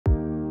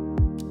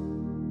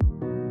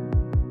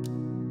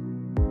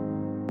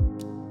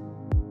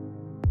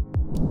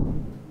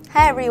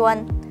Hi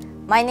everyone,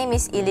 my name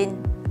is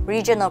Eileen,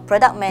 Regional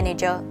Product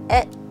Manager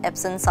at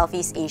Epson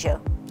Southeast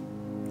Asia.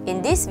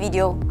 In this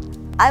video,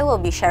 I will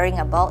be sharing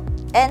about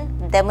and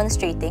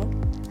demonstrating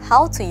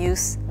how to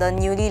use the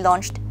newly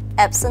launched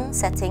Epson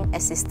Setting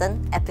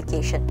Assistant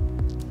application.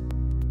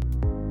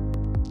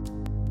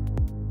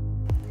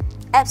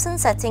 Epson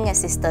Setting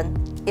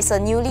Assistant is a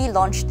newly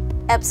launched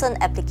Epson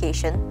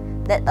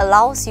application that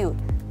allows you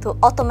to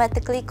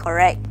automatically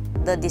correct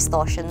the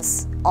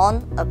distortions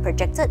on a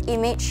projected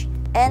image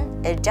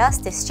and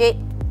adjust the shade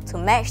to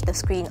match the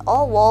screen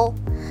or wall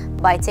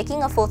by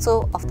taking a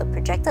photo of the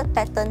projected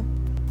pattern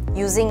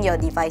using your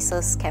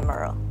device's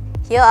camera.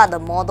 Here are the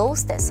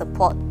models that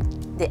support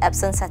the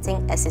Epson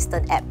Setting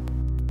Assistant app.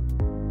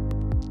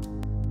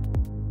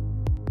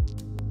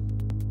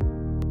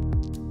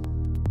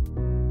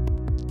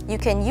 You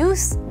can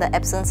use the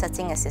Epson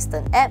Setting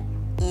Assistant app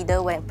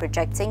either when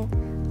projecting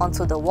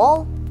onto the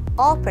wall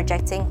or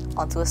projecting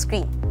onto a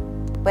screen.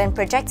 When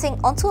projecting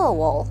onto a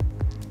wall,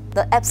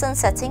 the Epson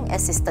Setting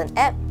Assistant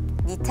app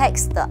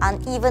detects the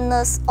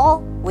unevenness or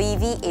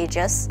wavy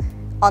edges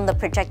on the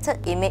projected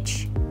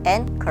image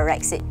and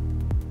corrects it.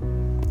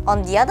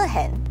 On the other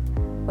hand,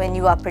 when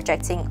you are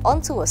projecting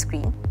onto a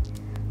screen,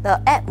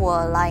 the app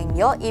will align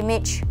your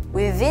image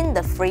within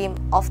the frame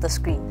of the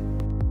screen.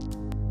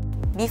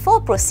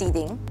 Before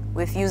proceeding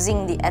with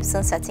using the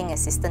Epson Setting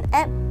Assistant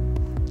app,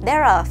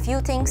 there are a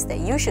few things that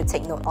you should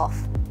take note of.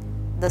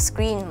 The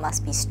screen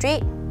must be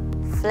straight,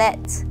 flat,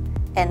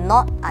 and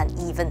not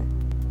uneven.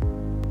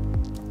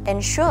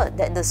 Ensure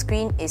that the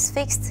screen is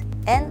fixed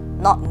and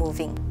not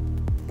moving.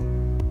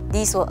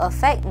 These will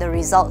affect the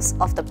results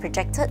of the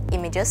projected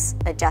image's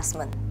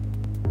adjustment.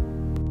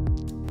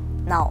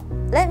 Now,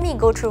 let me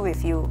go through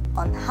with you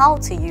on how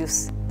to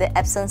use the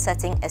Epson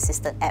Setting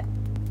Assistant app.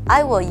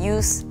 I will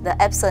use the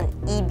Epson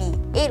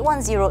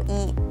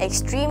EB810E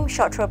Extreme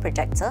Short Throw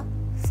Projector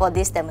for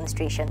this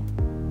demonstration.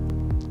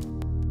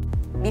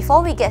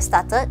 Before we get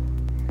started,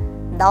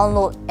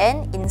 download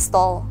and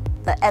install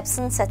the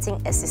Epson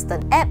Setting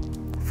Assistant app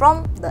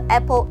from the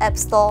Apple App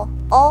Store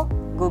or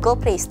Google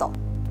Play Store.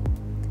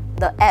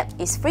 The app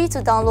is free to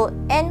download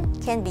and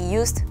can be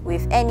used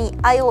with any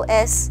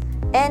iOS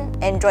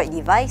and Android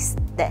device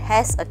that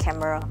has a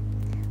camera.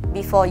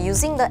 Before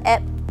using the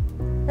app,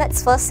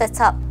 let's first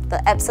set up the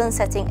Epson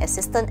Setting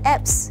Assistant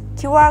app's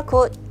QR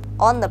code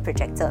on the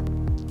projector.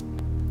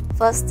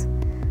 First,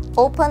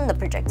 open the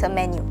projector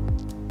menu.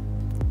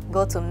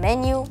 Go to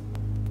Menu,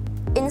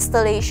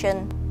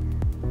 Installation,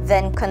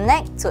 then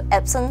connect to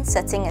Epson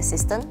Setting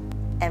Assistant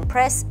and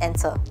press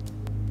Enter.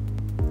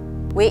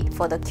 Wait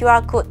for the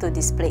QR code to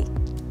display.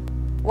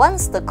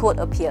 Once the code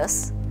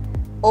appears,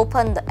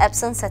 open the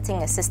Epson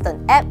Setting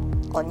Assistant app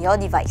on your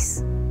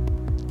device.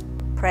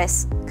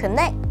 Press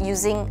Connect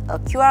using a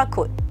QR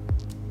code.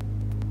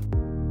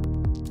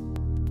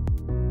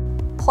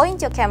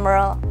 Point your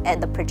camera at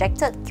the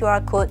projected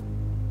QR code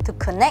to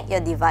connect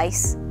your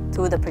device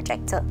to the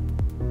projector.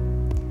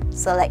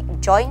 Select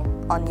Join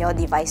on your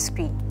device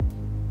screen.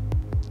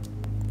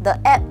 The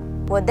app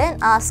will then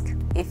ask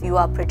if you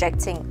are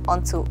projecting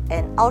onto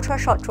an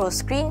ultra-short throw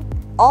screen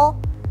or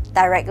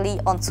directly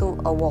onto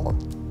a wall.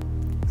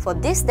 For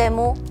this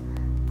demo,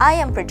 I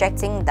am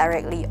projecting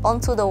directly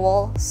onto the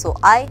wall, so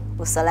I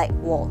will select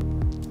Wall.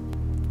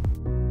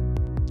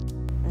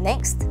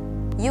 Next,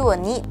 you will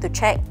need to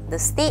check the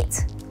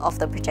state of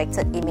the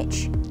projected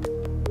image.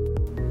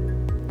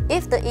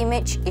 If the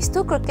image is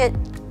too crooked,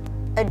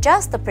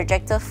 adjust the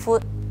projector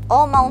foot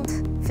or mount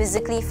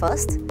physically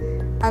first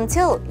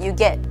until you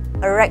get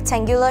a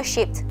rectangular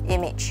shaped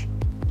image.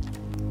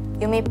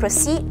 You may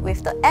proceed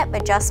with the app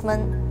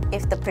adjustment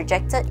if the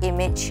projected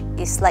image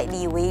is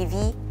slightly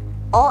wavy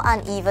or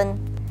uneven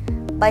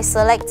by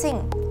selecting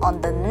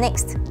on the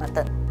Next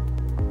button.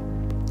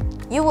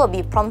 You will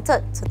be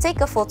prompted to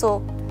take a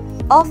photo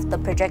of the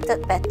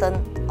projected pattern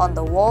on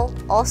the wall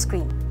or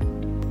screen.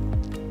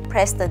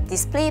 Press the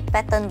Display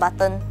Pattern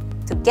button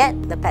to get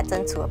the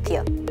pattern to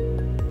appear.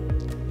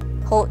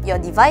 Hold your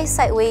device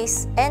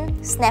sideways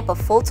and snap a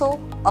photo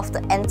of the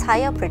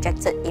entire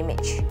projected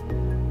image.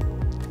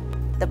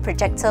 The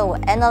projector will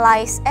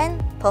analyze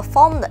and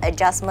perform the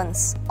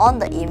adjustments on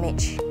the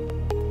image.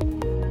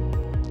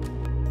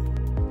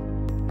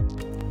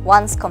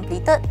 Once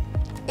completed,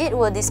 it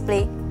will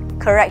display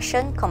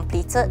Correction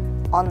Completed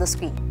on the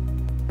screen.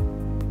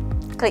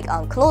 Click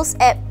on Close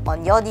App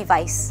on your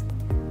device,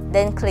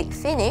 then click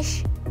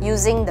Finish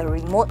using the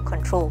remote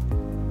control.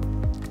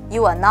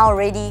 You are now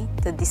ready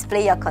to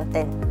display your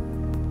content.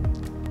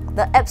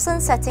 The Epson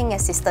Setting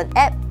Assistant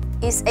app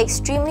is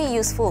extremely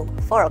useful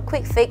for a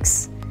quick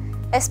fix,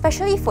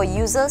 especially for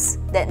users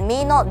that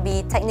may not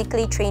be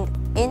technically trained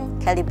in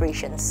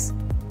calibrations.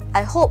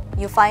 I hope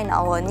you find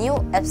our new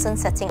Epson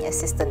Setting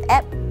Assistant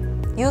app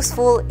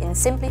useful in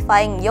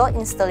simplifying your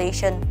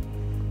installation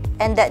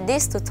and that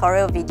this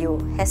tutorial video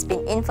has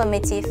been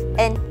informative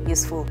and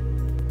useful.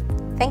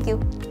 Thank you.